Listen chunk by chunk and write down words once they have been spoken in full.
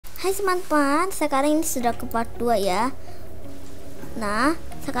Hai teman-teman, sekarang ini sudah ke part 2 ya. Nah,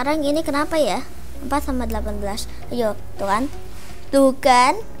 sekarang ini kenapa ya? 4 sama 18. Ayo, tuh kan? Tuh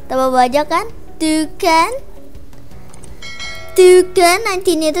kan? Tambah banyak kan? Tuh kan? Tuh kan?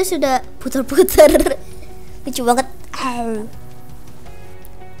 Nanti ini tuh sudah putar-putar. Lucu banget.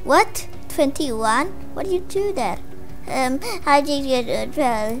 What? 21? What do you do there? How did you do it?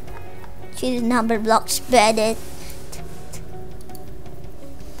 Well, choose Numberblocks better.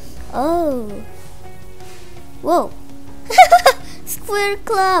 Oh. Whoa. Square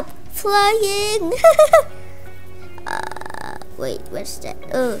club flying. Wait, what's that?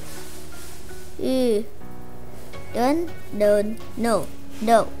 Oh. No.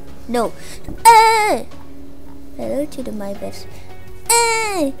 Hello to the my best.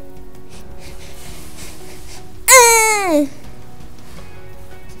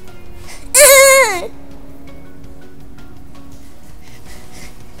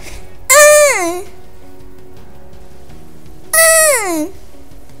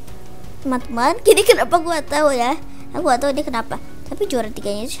 Teman-teman, gini kenapa gua tahu ya? Aku gak tahu dia kenapa. Tapi juara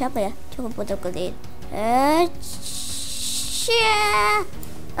 3-nya itu siapa ya? Coba putar-putar.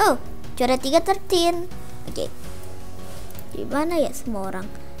 Oh, juara 3 13. Oke. Di mana ya semua orang?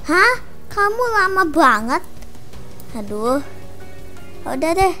 Hah? Kamu lama banget. Aduh.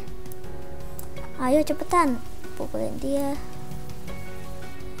 Udah deh. Ayo cepetan pukulin dia.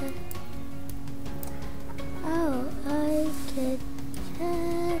 Oh, I get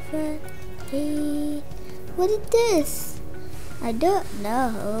what is this? I don't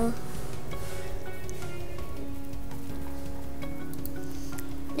know.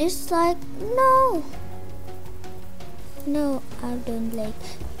 It's like no, I don't like.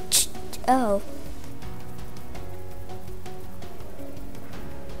 Oh.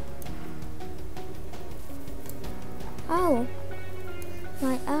 Oh,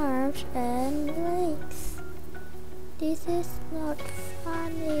 my arms and legs. This is not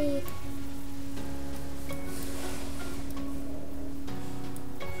funny.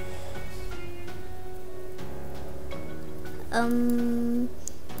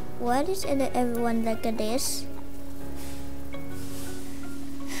 Why is everyone like this?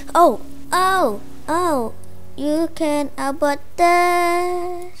 Oh, you can about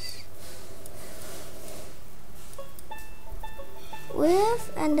this.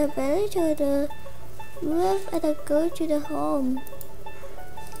 Wave and the belly to the wave and the go to the home.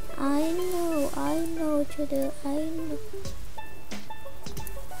 I know to the I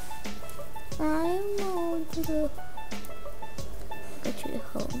know to the go to the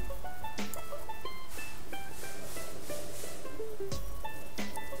home.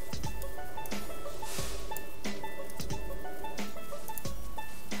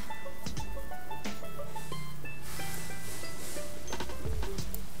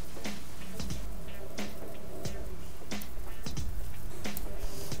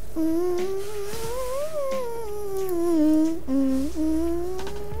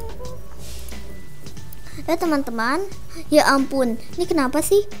 Teman-teman, ya ampun, ini kenapa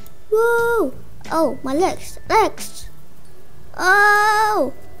sih? Wow, oh my legs.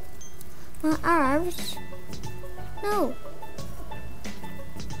 Oh, my arms. No.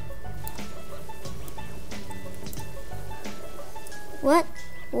 What?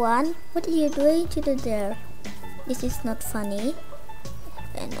 What are you doing to the there? This is not funny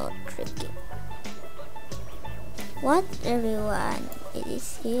and not tricky. What everyone? It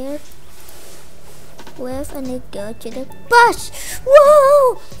is here. Wave and it go to the bus.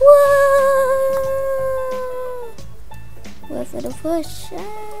 Whoa! Wave for the bus.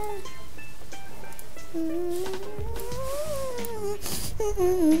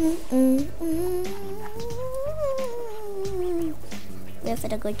 Wave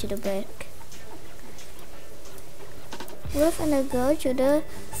and I go to the back. Wave and I go to the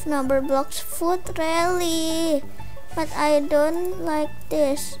Numberblocks food rally. But I don't like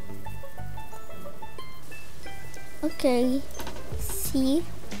this. Okay, see.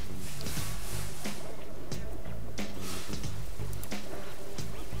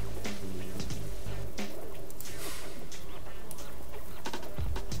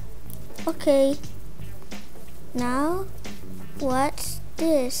 Okay, now what's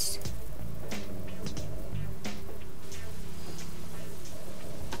this?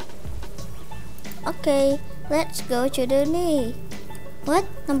 Okay, let's go to the knee. What?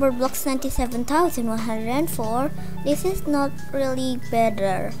 Numberblocks 97,104. This is not really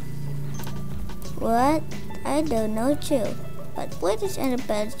better. What? I don't know too. But what is any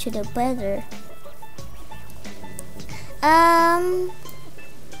better to the better?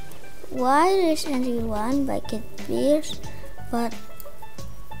 Why is only one bucket beers, but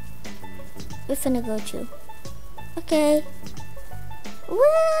we finna go to. Okay.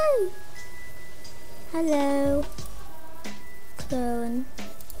 Woo! Hello. Clone.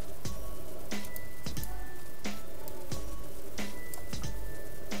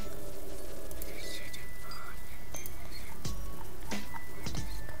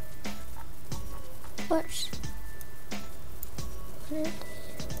 What's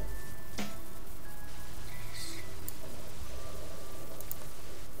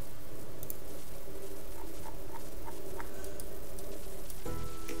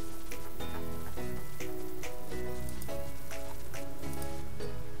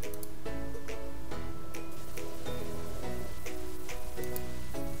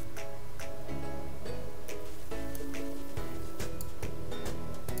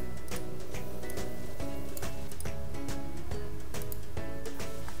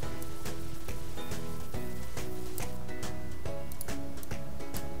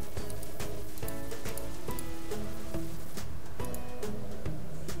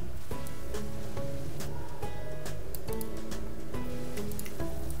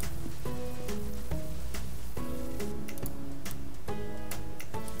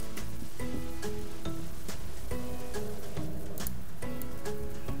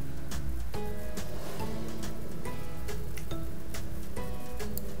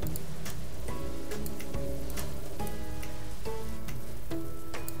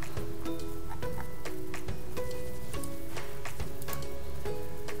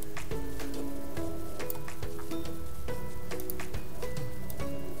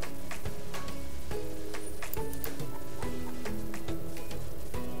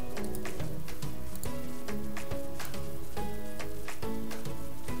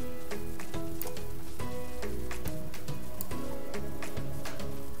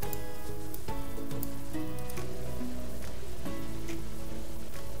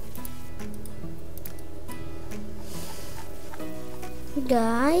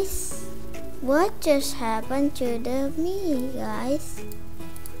guys? What just happened to me, guys?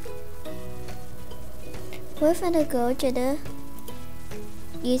 We're gonna go to the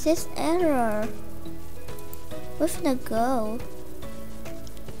this is error. We're gonna go,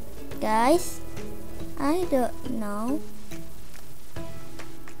 guys. I don't know.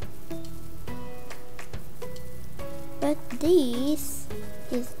 But this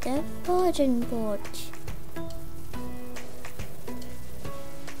is the button board.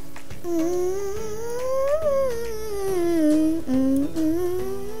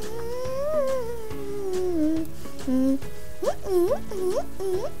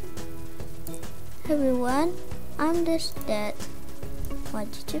 Everyone, I'm just dead.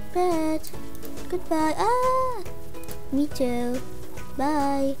 Want you to bed. Goodbye. Ah, me too.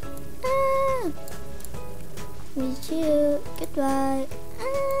 Bye. Ah, me too. Goodbye.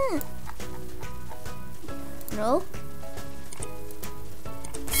 Ah. No.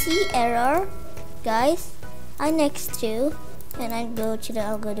 See error, guys. I next to, and I go to the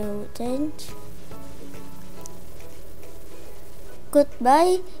algorithm.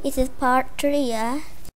 Goodbye. This is part 3, yeah.